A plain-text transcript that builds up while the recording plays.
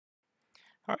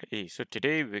Alright, so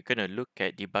today we're going to look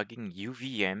at debugging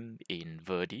UVM in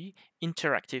Verdi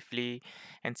interactively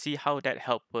and see how that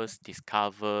helps us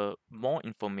discover more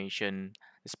information,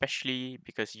 especially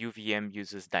because UVM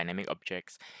uses dynamic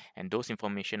objects and those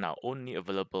information are only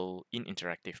available in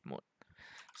interactive mode.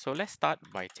 So let's start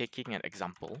by taking an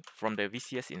example from the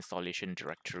VCS installation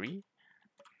directory.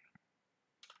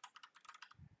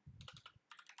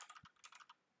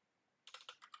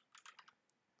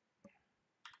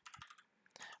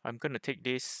 I'm going to take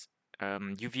this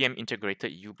UVM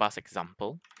integrated UBus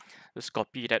example. Just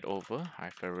copy that over.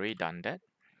 I've already done that.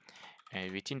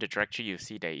 And within the directory, you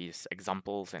see there is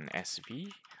examples and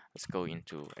SV. Let's go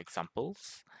into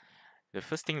examples. The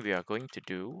first thing we are going to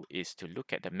do is to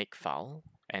look at the make file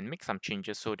and make some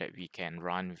changes so that we can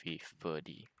run with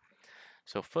Verdi.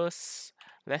 So first,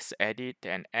 let's edit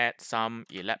and add some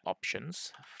elab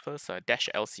options. First, dash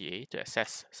LCA to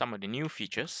access some of the new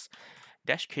features.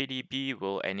 Dash KDB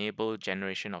will enable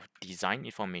generation of design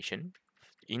information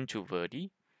into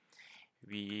Verdi.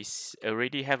 We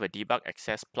already have a debug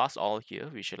access plus all here,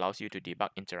 which allows you to debug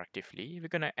interactively. We're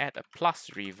going to add a plus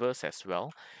reverse as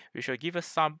well, which will give us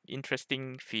some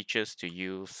interesting features to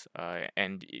use,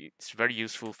 and it's very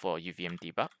useful for UVM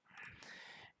debug.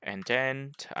 And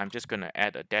then I'm just going to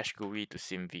add a dash GUI to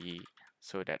SimV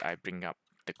so that I bring up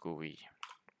the GUI.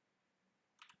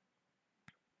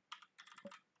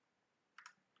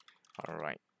 All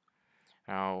right.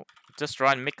 Now just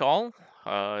run make all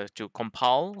to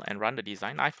compile and run the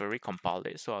design. I've already compiled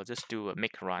it, so I'll just do a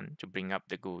make run to bring up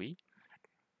the GUI.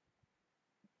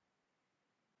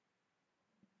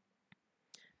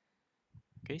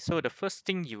 Okay, so the first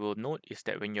thing you will note is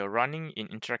that when you're running in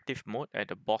interactive mode, at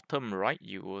the bottom right,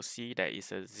 you will see there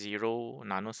is a 0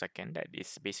 nanosecond that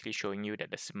is basically showing you that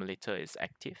the simulator is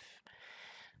active.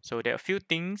 So there are a few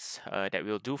things that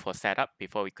we'll do for setup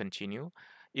before we continue.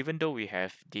 Even though we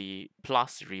have the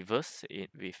plus reverse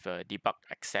with debug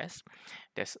access,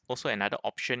 there's also another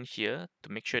option here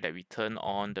to make sure that we turn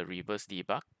on the reverse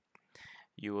debug.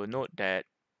 You will note that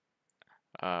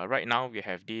right now we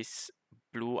have these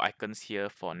blue icons here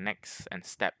for next and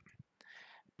step,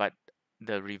 but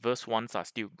the reverse ones are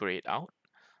still grayed out.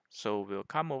 So we'll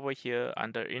come over here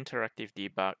under interactive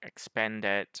debug, expand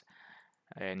that,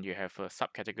 and you have a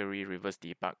subcategory reverse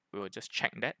debug. We'll just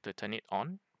check that to turn it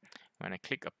on. When I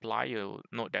click apply, you'll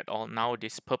note that all now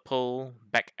these purple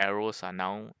back arrows are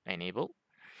now enabled.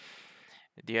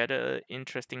 The other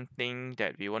interesting thing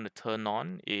that we want to turn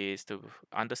on is to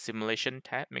under simulation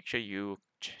tab, make sure you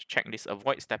check this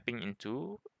avoid stepping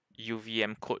into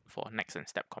UVM code for next and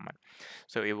step command.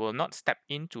 So it will not step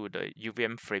into the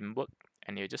UVM framework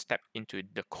and you'll just step into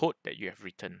the code that you have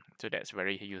written. So that's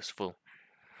very useful.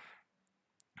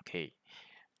 Okay.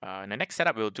 The next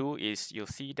setup we'll do is you'll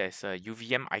see there's a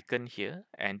UVM icon here,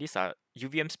 and these are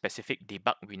UVM specific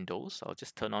debug windows. I'll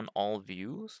just turn on all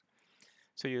views.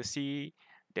 So you'll see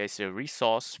there's a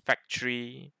resource,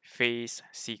 factory, phase,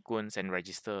 sequence, and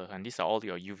register, and these are all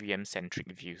your UVM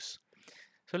centric views.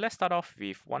 So let's start off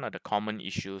with one of the common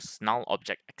issues, null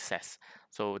object access.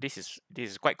 So this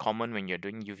is quite common when you're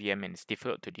doing UVM and it's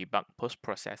difficult to debug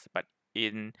post-process, but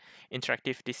in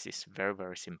interactive this is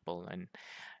very simple. And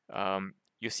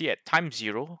you see at time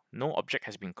 0, no object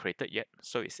has been created yet,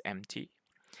 so it's empty.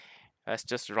 Let's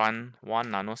just run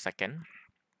 1 nanosecond.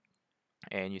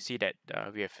 And you see that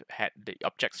we have had the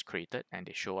objects created and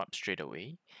they show up straight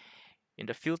away. In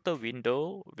the filter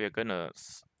window, we're gonna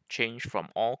change from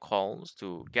all calls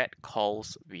to get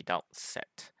calls without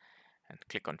set and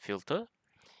click on filter.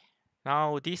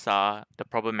 Now these are the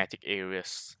problematic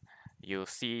areas. You'll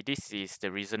see this is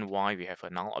the reason why we have a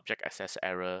null object access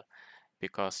error,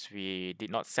 because we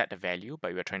did not set a value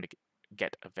but we are trying to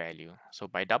get a value. So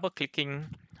by double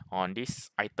clicking on this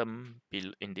item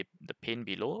in the pane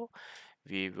below,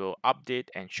 we will update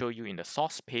and show you in the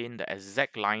source pane the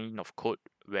exact line of code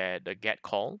where the get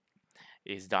call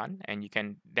is done, and you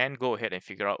can then go ahead and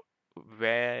figure out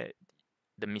where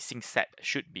the missing set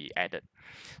should be added.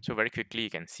 So very quickly you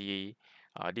can see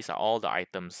these are all the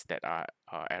items that are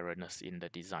erroneous in the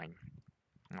design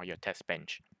or your test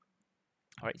bench.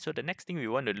 Alright, so the next thing we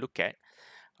want to look at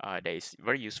that is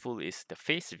very useful is the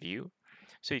phase view.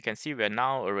 So you can see we're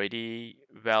now already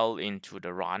well into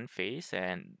the run phase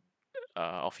and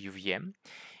of UVM.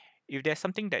 If there's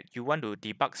something that you want to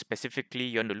debug specifically,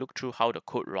 you want to look through how the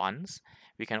code runs,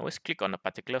 we can always click on a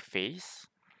particular phase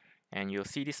and you'll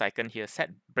see this icon here,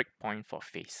 set breakpoint for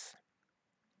phase.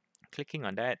 Clicking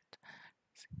on that,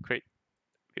 we'll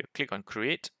click on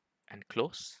create and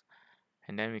close,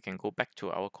 and then we can go back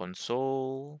to our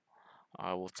console.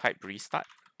 We'll type restart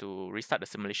to restart the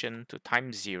simulation to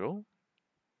time 0.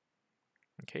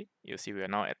 Okay, you'll see we are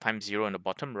now at time 0 on the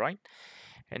bottom right.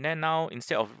 And then now,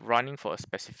 instead of running for a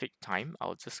specific time,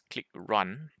 I'll just click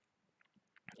run,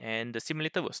 and the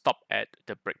simulator will stop at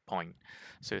the breakpoint.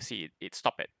 So you see it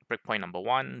stopped at breakpoint number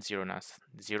 1, 0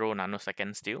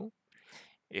 nanosecond still.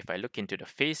 If I look into the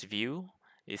phase view,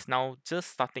 it's now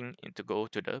just starting to go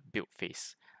to the build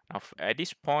phase. Now at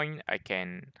this point, I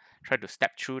can try to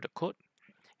step through the code,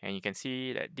 and you can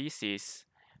see that this is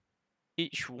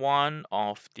each one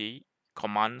of the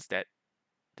commands that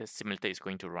the simulator is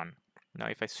going to run. Now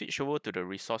if I switch over to the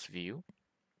resource view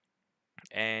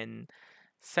and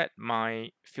set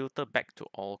my filter back to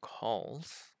all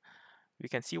calls, we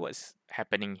can see what's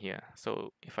happening here.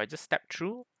 So if I just step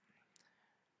through,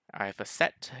 I have a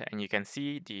set, and you can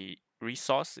see the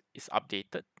resource is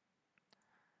updated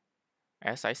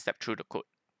as I step through the code.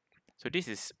 So this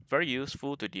is very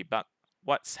useful to debug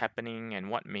what's happening and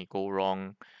what may go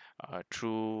wrong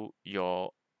through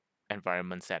your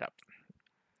environment setup.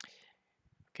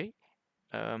 Okay,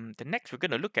 the next we're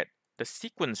going to look at the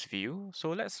sequence view.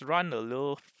 So let's run a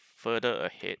little further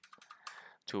ahead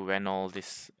to when all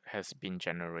this has been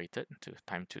generated to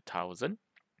time 2000.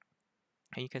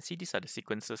 And you can see these are the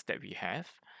sequences that we have.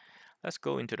 Let's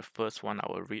go into the first one,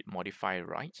 our read, modify,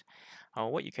 write.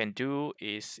 What you can do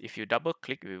is if you double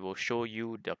click, we will show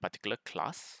you the particular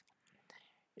class.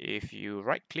 If you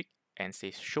right click and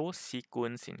say show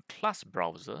sequence in class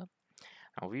browser,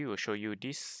 we will show you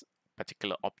this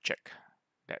particular object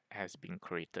that has been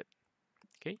created.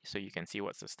 Okay, so you can see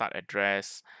what's the start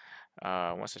address,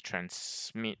 what's the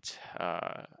transmit,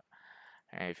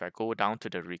 and if I go down to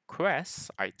the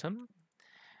request item,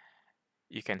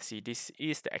 you can see this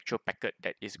is the actual packet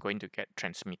that is going to get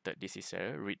transmitted. This is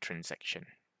a read transaction.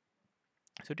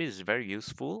 So this is very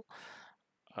useful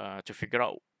to figure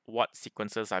out what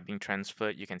sequences are being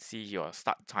transferred. You can see your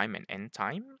start time and end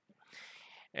time.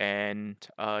 And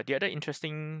the other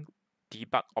interesting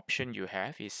debug option you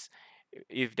have is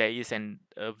if there is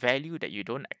a value that you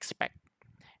don't expect,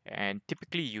 and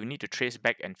typically you need to trace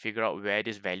back and figure out where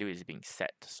this value is being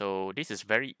set. So this is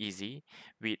very easy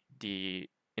with the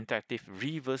interactive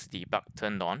reverse debug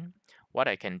turned on. What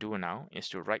I can do now is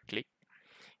to right click,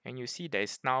 and you see there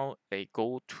is now a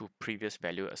go to previous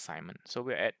value assignment. So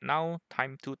we're at now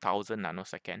time 2000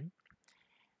 nanosecond.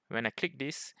 When I click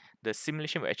this, the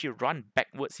simulation will actually run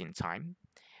backwards in time,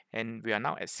 and we are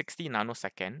now at 60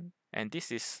 nanosecond, and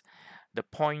this is the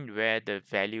point where the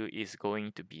value is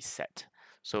going to be set.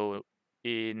 So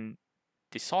in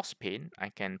the source pane, I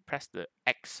can press the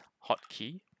X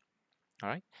hotkey, all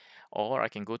right, or I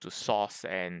can go to source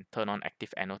and turn on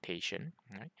active annotation.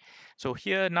 All right. So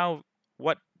here now,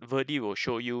 what Verdi will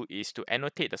show you is to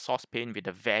annotate the source pane with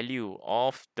the value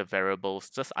of the variables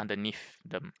just underneath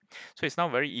them. So it's now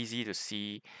very easy to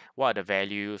see what are the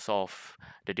values of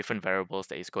the different variables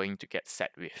that is going to get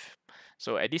set with.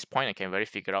 So at this point, I can very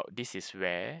figure out this is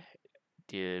where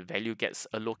the value gets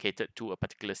allocated to a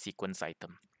particular sequence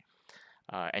item.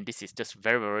 And this is just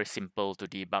very, very simple to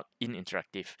debug in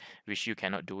interactive, which you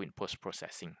cannot do in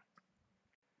post-processing.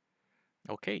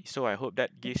 Okay, so I hope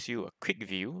that gives you a quick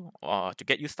view to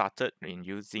get you started in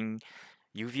using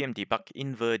UVM debug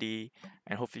in Verdi,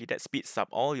 and hopefully that speeds up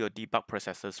all your debug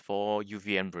processes for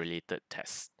UVM related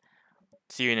tests.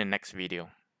 See you in the next video.